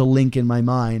of mental link in my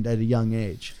mind at a young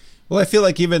age. Well, I feel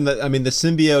like even the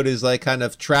symbiote is like kind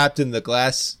of trapped in the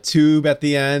glass tube at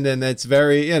the end, and it's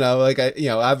very,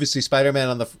 obviously Spider-Man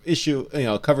on the issue,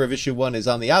 cover of issue 1 is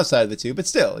on the outside of the tube, but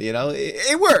still,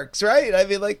 it works, right? I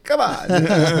mean, like, come on.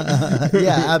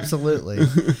 Yeah, absolutely.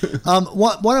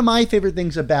 One of my favorite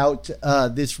things about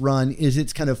this run is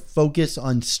its kind of focus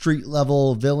on street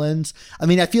level villains. I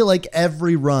mean, I feel like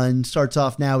every run starts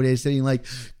off nowadays saying like,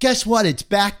 guess what? It's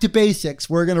back to basics.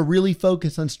 We're going to really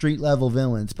focus on street level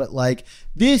villains, but like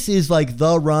this is like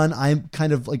the run I'm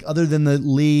kind of like, other than the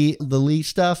Lee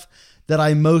stuff, that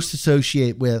I most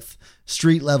associate with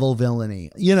street level villainy.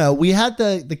 We had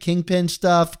the Kingpin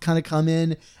stuff kind of come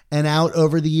in and out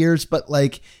over the years, but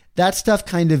like that stuff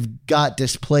kind of got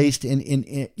displaced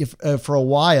for a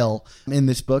while in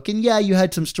this book. And yeah, you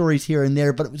had some stories here and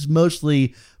there, but it was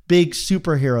mostly big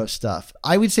superhero stuff.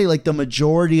 I would say like the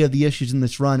majority of the issues in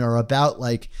this run are about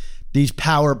like these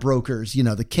power brokers,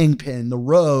 the Kingpin, the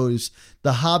Rose,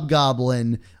 the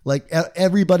Hobgoblin, like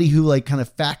everybody who like kind of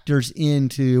factors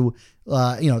into,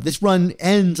 this run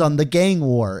ends on the gang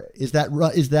war. Is that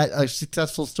a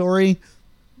successful story?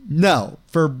 No,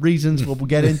 for reasons we'll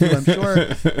get into, I'm sure.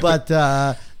 But,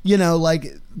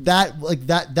 like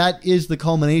that is the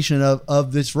culmination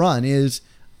of this run is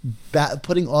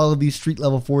putting all of these street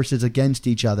level forces against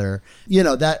each other.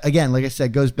 That again, like I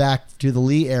said, goes back to the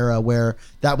Lee era where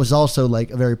that was also like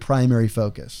a very primary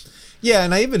focus. Yeah,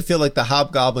 and I even feel like the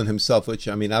Hobgoblin himself, which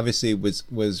I mean obviously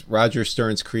was Roger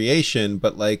Stern's creation,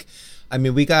 but like I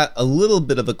mean we got a little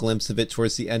bit of a glimpse of it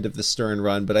towards the end of the Stern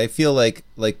run, but I feel like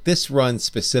this run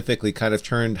specifically kind of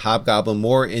turned Hobgoblin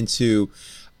more into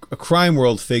a crime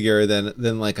world figure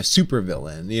than like a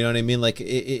supervillain. You know what I mean? Like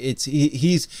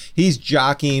he's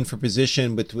jockeying for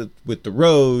position with the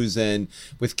Rose and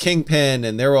with Kingpin,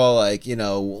 and they're all like,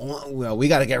 well, we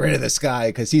got to get rid of this guy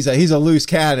because he's a loose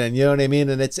cannon. You know what I mean?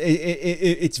 And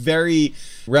it's very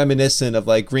reminiscent of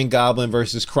like Green Goblin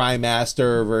versus Crime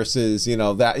Master versus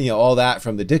all that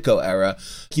from the Ditko era.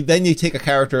 Then you take a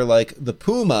character like the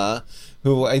Puma,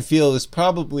 who I feel is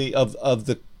probably of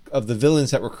the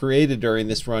villains that were created during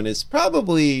this run is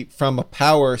probably from a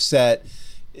power set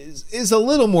is a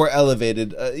little more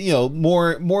elevated,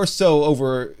 more so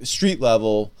over street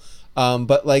level.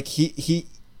 But like he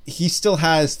still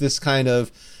has this kind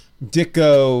of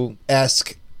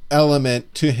Ditko-esque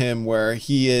element to him where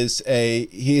he is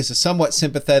a somewhat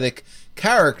sympathetic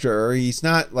character. He's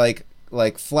not like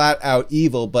flat out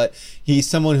evil, but he's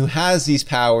someone who has these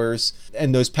powers,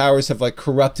 and those powers have like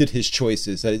corrupted his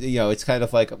choices. It's kind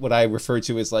of like what I refer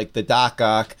to as like the Doc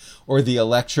Ock or the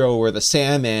Electro or the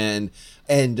Sandman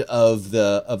end of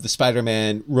the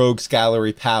Spider-Man Rogues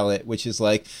Gallery palette, which is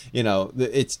like,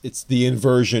 it's the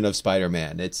inversion of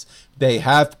Spider-Man. They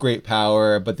have great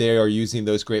power, but they are using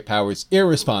those great powers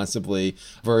irresponsibly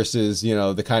versus,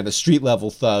 the kind of street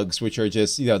level thugs, which are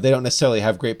just, they don't necessarily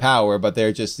have great power, but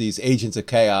they're just these agents of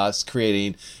chaos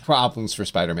creating problems for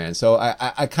Spider-Man. So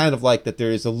I kind of like that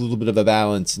there is a little bit of a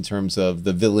balance in terms of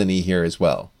the villainy here as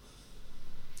well.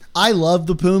 I love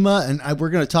the Puma, and we're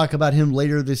going to talk about him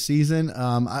later this season.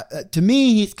 To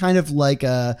me, he's kind of like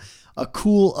a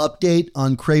cool update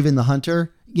on Kraven the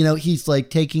Hunter. He's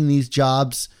like taking these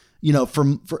jobs,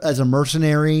 as a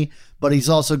mercenary, but he's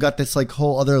also got this like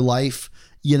whole other life,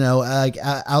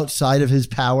 outside of his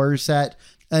power set.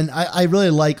 And I really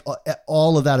like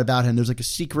all of that about him. There's like a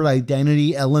secret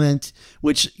identity element,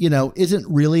 which, isn't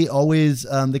really always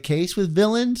the case with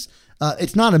villains.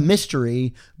 It's not a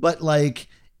mystery, but like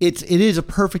it is a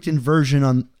perfect inversion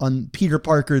on Peter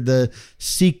Parker, the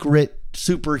secret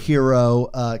superhero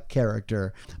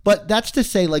character. But that's to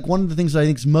say, like, one of the things that I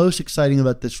think is most exciting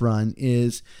about this run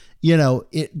is,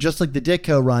 it just like the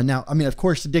Ditko run. Now, I mean, of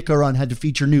course, the Ditko run had to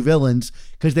feature new villains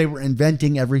because they were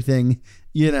inventing everything,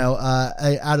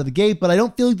 out of the gate. But I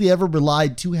don't feel like they ever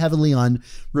relied too heavily on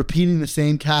repeating the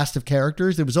same cast of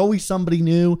characters. There was always somebody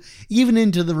new, even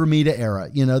into the Romita era.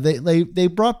 They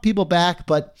brought people back,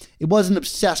 but it wasn't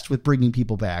obsessed with bringing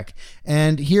people back.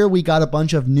 And here we got a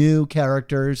bunch of new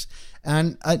characters.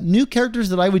 And new characters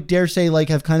that I would dare say like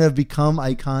have kind of become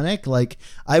iconic. Like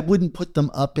I wouldn't put them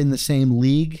up in the same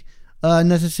league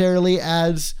necessarily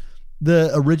as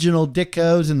the original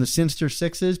Ditkos and the Sinister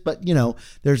Sixes, but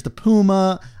there's the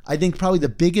Puma. I think probably the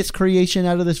biggest creation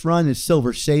out of this run is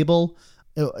Silver Sable.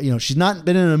 She's not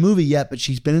been in a movie yet, but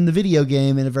she's been in the video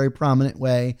game in a very prominent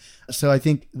way. So I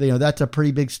think, that's a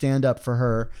pretty big stand up for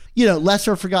her.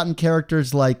 Lesser forgotten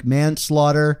characters like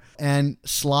Manslaughter and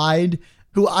Slide,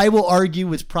 who I will argue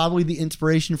was probably the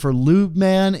inspiration for Lube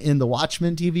Man in the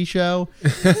Watchmen TV show.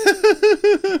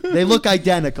 They look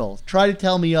identical. Try to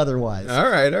tell me otherwise. All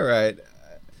right.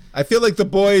 I feel like the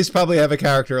boys probably have a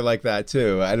character like that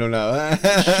too. I don't know.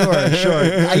 Sure.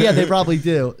 Yeah, they probably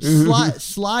do.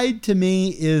 Slide to me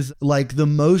is like the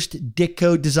most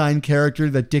Ditko designed character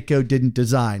that Ditko didn't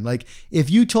design. Like, if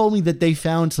you told me that they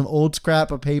found some old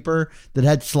scrap of paper that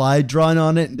had Slide drawn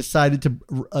on it and decided to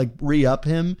re-up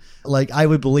him, like, I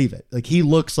would believe it. Like, he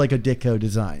looks like a Ditko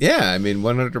design. Yeah, I mean,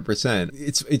 100%.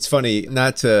 It's funny,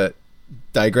 not to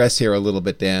digress here a little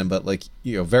bit, Dan, but like,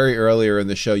 you know, very earlier in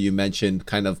the show you mentioned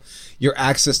kind of your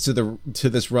access to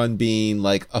this run being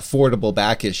like affordable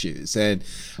back issues, and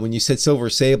when you said Silver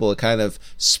Sable, it kind of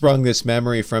sprung this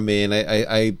memory from me, and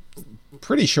I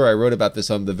pretty sure I wrote about this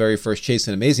on the very first Chase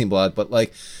and Amazing blog, but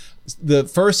like the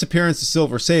first appearance of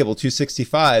Silver Sable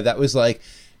 265, that was like,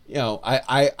 you know,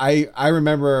 I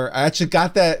remember I actually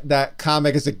got that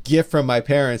comic as a gift from my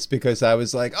parents because I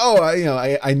was like,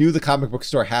 I knew the comic book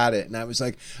store had it, and I was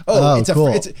like,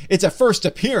 cool. it's a first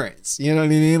appearance. You know what I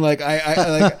mean? Like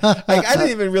I didn't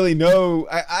even really know.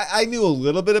 I knew a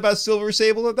little bit about Silver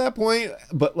Sable at that point,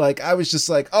 but like I was just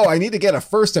like, I need to get a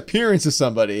first appearance of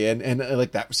somebody, and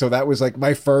like that. So that was like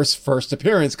my first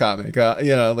appearance comic.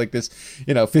 Like this,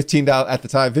 $15 at the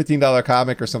time, $15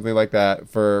 comic or something like that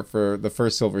for the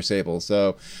first Silver Sable.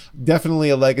 So definitely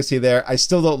a legacy there. I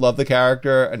still don't love the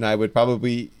character, and I would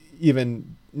probably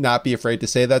even not be afraid to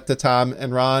say that to Tom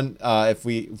and Ron if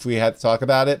we had to talk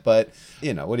about it, but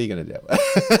what are you gonna do?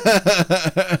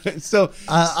 So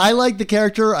I like the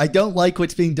character. I don't like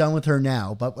what's being done with her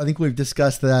now, but I think we've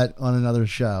discussed that on another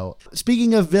show.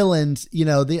 Speaking of villains,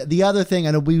 the other thing,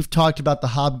 I know we've talked about the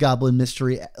Hobgoblin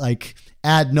mystery like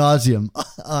ad nauseum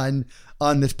on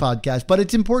this podcast, but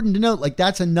it's important to note, like,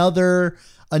 that's another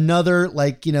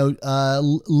like,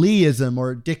 Leeism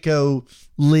or Ditko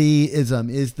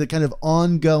Leeism is the kind of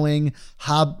ongoing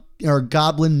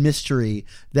goblin mystery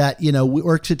that,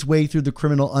 works its way through the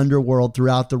criminal underworld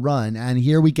throughout the run. And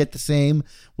here we get the same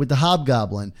with the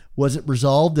Hobgoblin. Was it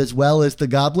resolved as well as the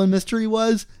Goblin mystery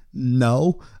was?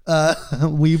 No.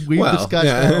 We've discussed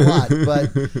that a lot,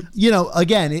 but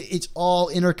again, it's all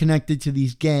interconnected to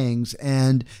these gangs,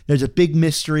 and there's a big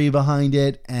mystery behind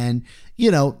it. And,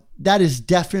 that is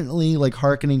definitely like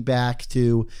hearkening back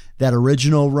to that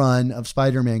original run of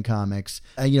Spider-Man comics.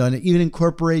 And it even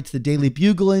incorporates the Daily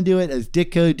Bugle into it, as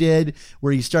Ditko did,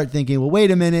 where you start thinking, well, wait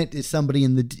a minute, is somebody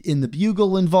in the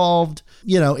Bugle involved?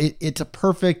 It's a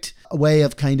perfect way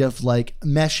of kind of like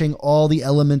meshing all the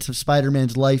elements of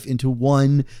Spider-Man's life into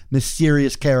one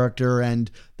mysterious character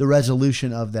and the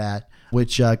resolution of that,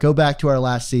 which go back to our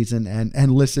last season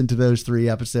and listen to those 3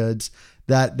 episodes,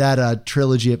 that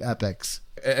trilogy of epics.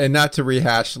 And not to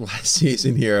rehash last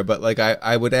season here, but like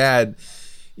I would add,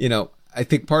 I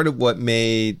think part of what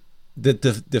made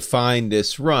define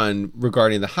this run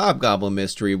regarding the Hobgoblin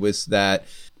mystery was that,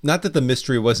 not that the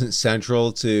mystery wasn't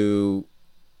central to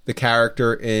the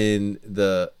character in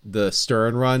the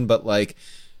Stern run, but like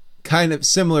kind of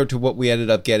similar to what we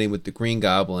ended up getting with the Green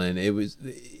Goblin.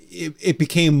 It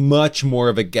became much more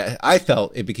of I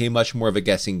felt it became much more of a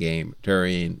guessing game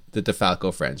during the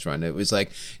DeFalco Friends run. It was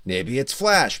like, maybe it's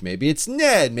Flash, maybe it's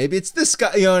Ned, maybe it's this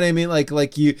guy. You know what I mean? Like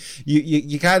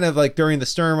you kind of like during the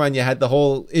Stern run, you had the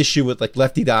whole issue with like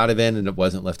Lefty Donovan, and it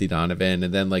wasn't Lefty Donovan.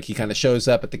 And then like he kind of shows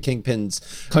up at the Kingpin's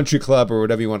country club or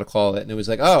whatever you want to call it. And it was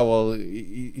like, oh, well,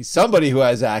 he's somebody who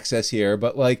has access here.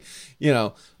 But like,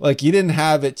 like you didn't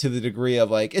have it to the degree of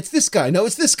like, it's this guy. No,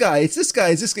 it's this guy. It's this guy.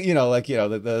 It's this guy.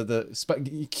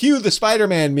 Cue the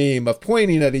Spider-Man meme of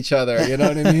pointing at each other. You know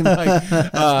what I mean? Like,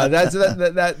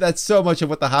 that's so much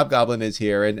of what the Hobgoblin is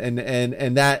here,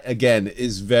 and that again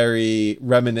is very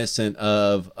reminiscent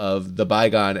of the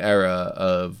bygone era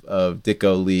of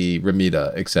Ditko, Lee,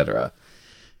 Romita, etc.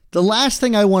 The last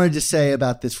thing I wanted to say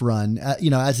about this run,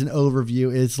 as an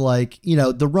overview, is like,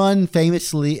 the run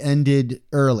famously ended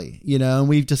early, and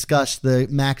we've discussed the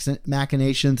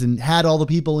machinations and had all the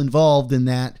people involved in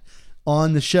that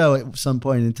on the show at some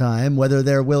point in time, whether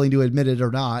they're willing to admit it or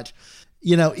not.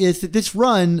 Is that this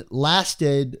run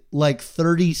lasted like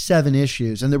 37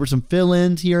 issues, and there were some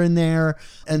fill-ins here and there.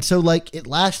 And so like it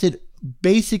lasted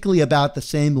basically about the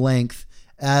same length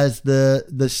as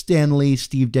the Stan Lee,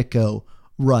 Steve Ditko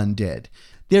run did.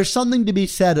 There's something to be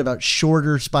said about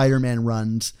shorter Spider-Man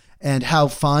runs and how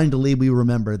fondly we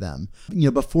remember them,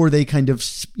 before they kind of,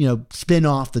 spin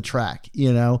off the track.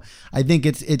 I think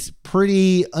it's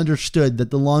pretty understood that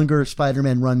the longer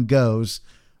Spider-Man run goes,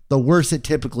 the worse it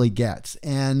typically gets.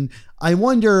 And I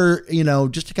wonder,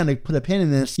 just to kind of put a pin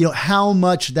in this, how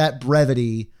much that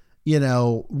brevity,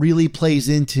 really plays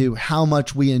into how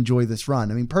much we enjoy this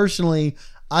run. I mean, personally,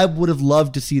 I would have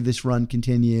loved to see this run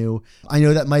continue. I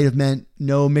know that might have meant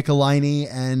no Michelini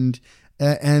and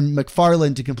and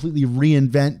McFarlane to completely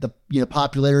reinvent the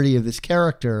popularity of this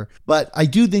character. But I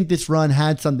do think this run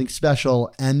had something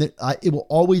special, and that it will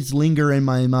always linger in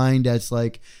my mind as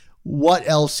like, what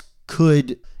else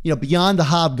could, beyond the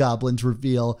Hobgoblins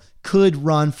reveal, could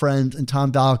Ron Frenz and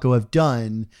Tom DeFalco have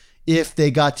done if they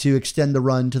got to extend the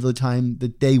run to the time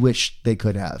that they wish they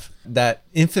could have? That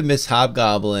infamous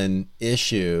Hobgoblin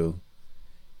issue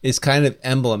is kind of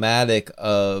emblematic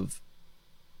of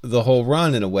the whole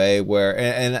run in a way where,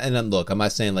 and look, I'm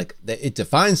not saying like it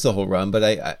defines the whole run, but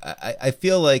I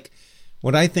feel like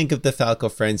when I think of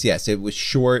DeFalco Friends, yes, it was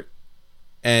short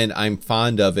and I'm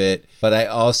fond of it, but I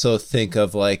also think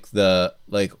of like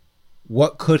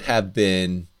what could have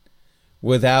been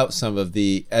without some of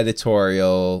the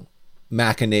editorial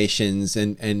machinations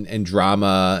and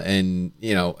drama, and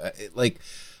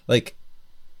like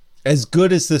as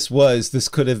good as this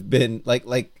could have been,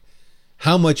 like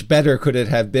how much better could it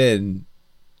have been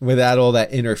without all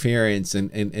that interference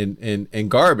and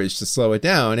garbage to slow it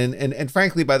down? And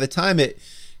frankly, by the time it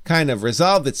kind of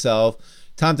resolved itself,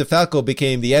 Tom DeFalco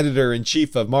became the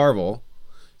editor-in-chief of Marvel.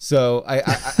 So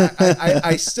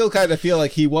I still kind of feel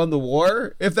like he won the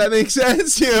war, if that makes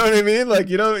sense. You know what I mean? Like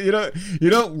you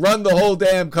don't run the whole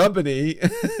damn company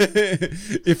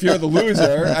if you're the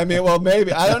loser. I mean, well,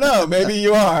 maybe, I don't know. Maybe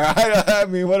you are. I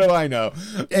mean, what do I know?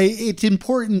 It's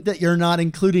important that you're not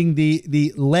including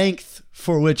the length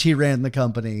for which he ran the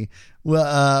company,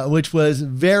 which was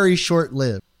very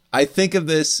short-lived. I think of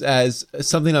this as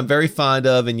something I'm very fond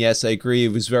of, and yes, I agree.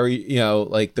 It was very,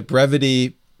 like the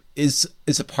brevity is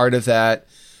a part of that,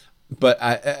 but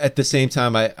at the same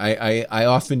time, I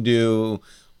often do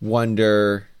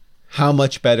wonder how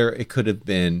much better it could have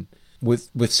been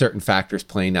with certain factors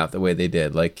playing out the way they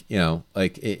did. Like,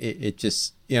 it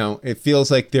just, it feels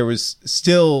like there was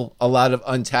still a lot of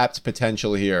untapped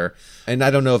potential here, and I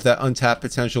don't know if that untapped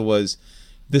potential was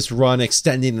this run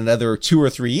extending another 2 or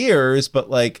 3 years, but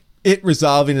like it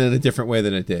resolving in a different way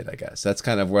than it did. I guess that's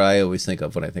kind of what I always think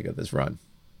of when I think of this run.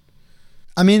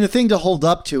 I mean, the thing to hold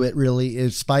up to it really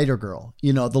is Spider-Girl,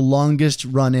 the longest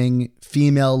running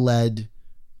female-led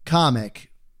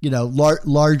comic,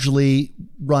 largely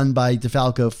run by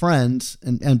DeFalco Friends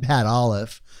and Pat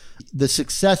Olive. The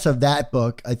success of that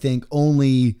book, I think,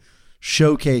 only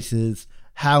showcases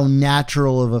how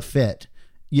natural of a fit,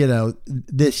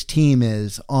 this team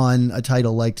is on a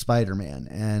title like Spider-Man.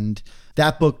 And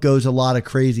that book goes a lot of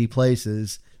crazy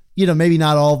places. Maybe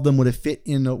not all of them would have fit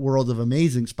in the world of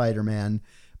Amazing Spider-Man,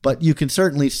 but you can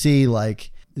certainly see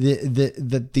like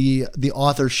the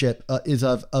authorship is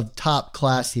of top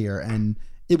class here, and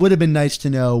it would have been nice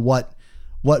to know what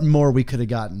more we could have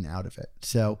gotten out of it.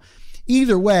 So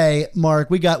either way, Mark,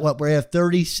 we have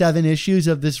 37 issues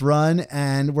of this run,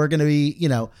 and we're going to be,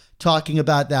 talking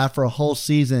about that for a whole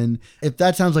season. If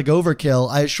that sounds like overkill,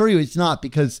 I assure you it's not,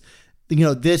 because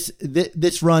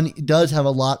this run does have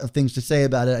a lot of things to say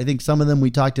about it. I think some of them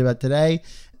we talked about today.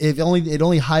 It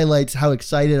only highlights how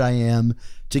excited I am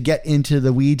to get into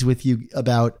the weeds with you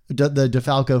about the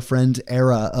DeFalco Friends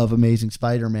era of Amazing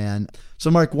Spider-Man.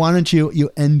 So, Mark, why don't you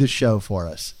end the show for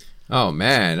us? Oh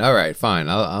man! All right, fine.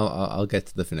 I'll get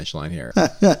to the finish line here.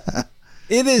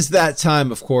 It is that time,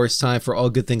 of course, time for all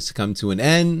good things to come to an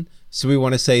end. So we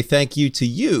want to say thank you to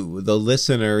you, the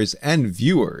listeners and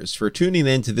viewers, for tuning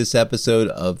in to this episode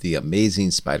of the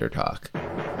Amazing Spider Talk.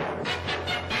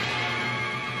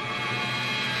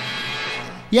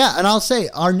 Yeah, and I'll say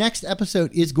our next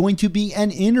episode is going to be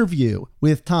an interview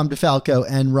with Tom DeFalco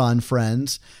and Ron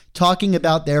Frenz talking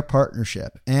about their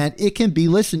partnership, and it can be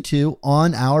listened to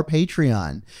on our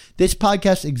Patreon. This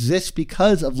podcast exists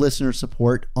because of listener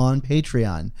support on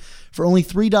Patreon. For only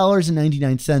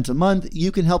 $3.99 a month,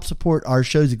 you can help support our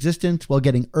show's existence while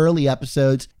getting early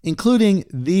episodes, including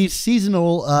these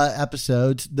seasonal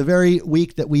episodes, the very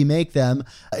week that we make them,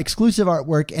 exclusive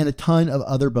artwork, and a ton of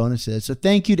other bonuses. So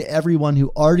thank you to everyone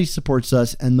who already supports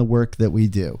us and the work that we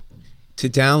do. To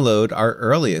download our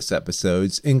earliest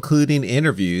episodes, including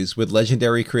interviews with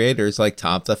legendary creators like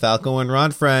Tom DeFalco and Ron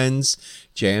Frenz,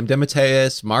 J.M.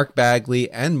 DeMatteis, Mark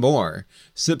Bagley, and more,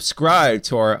 subscribe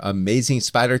to our Amazing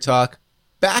Spider Talk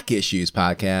Back Issues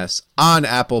podcast on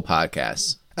Apple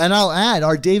Podcasts. And I'll add,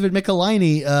 our David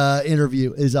Michelinie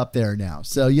interview is up there now.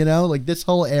 So, this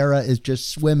whole era is just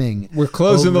swimming. We're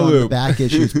closing the loop. The Back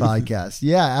Issues podcast.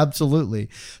 Yeah, absolutely.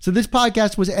 So this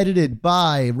podcast was edited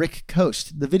by Rick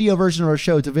Coast. The video version of our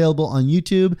show is available on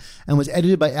YouTube and was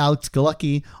edited by Alex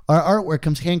Galucki. Our artwork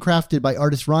comes handcrafted by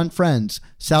artists Ron Frenz,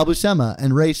 Sal Buscema,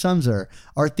 and Ray Sunzer.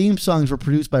 Our theme songs were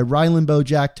produced by Rylan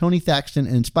Bojack, Tony Thaxton,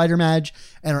 and Spider Madge.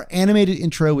 And our animated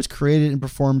intro was created and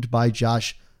performed by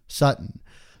Josh Sutton.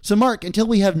 So, Mark, until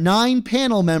we have 9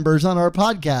 panel members on our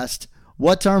podcast,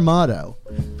 what's our motto?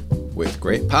 With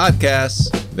great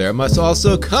podcasts, there must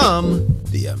also come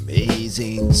the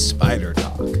amazing spider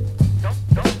talk.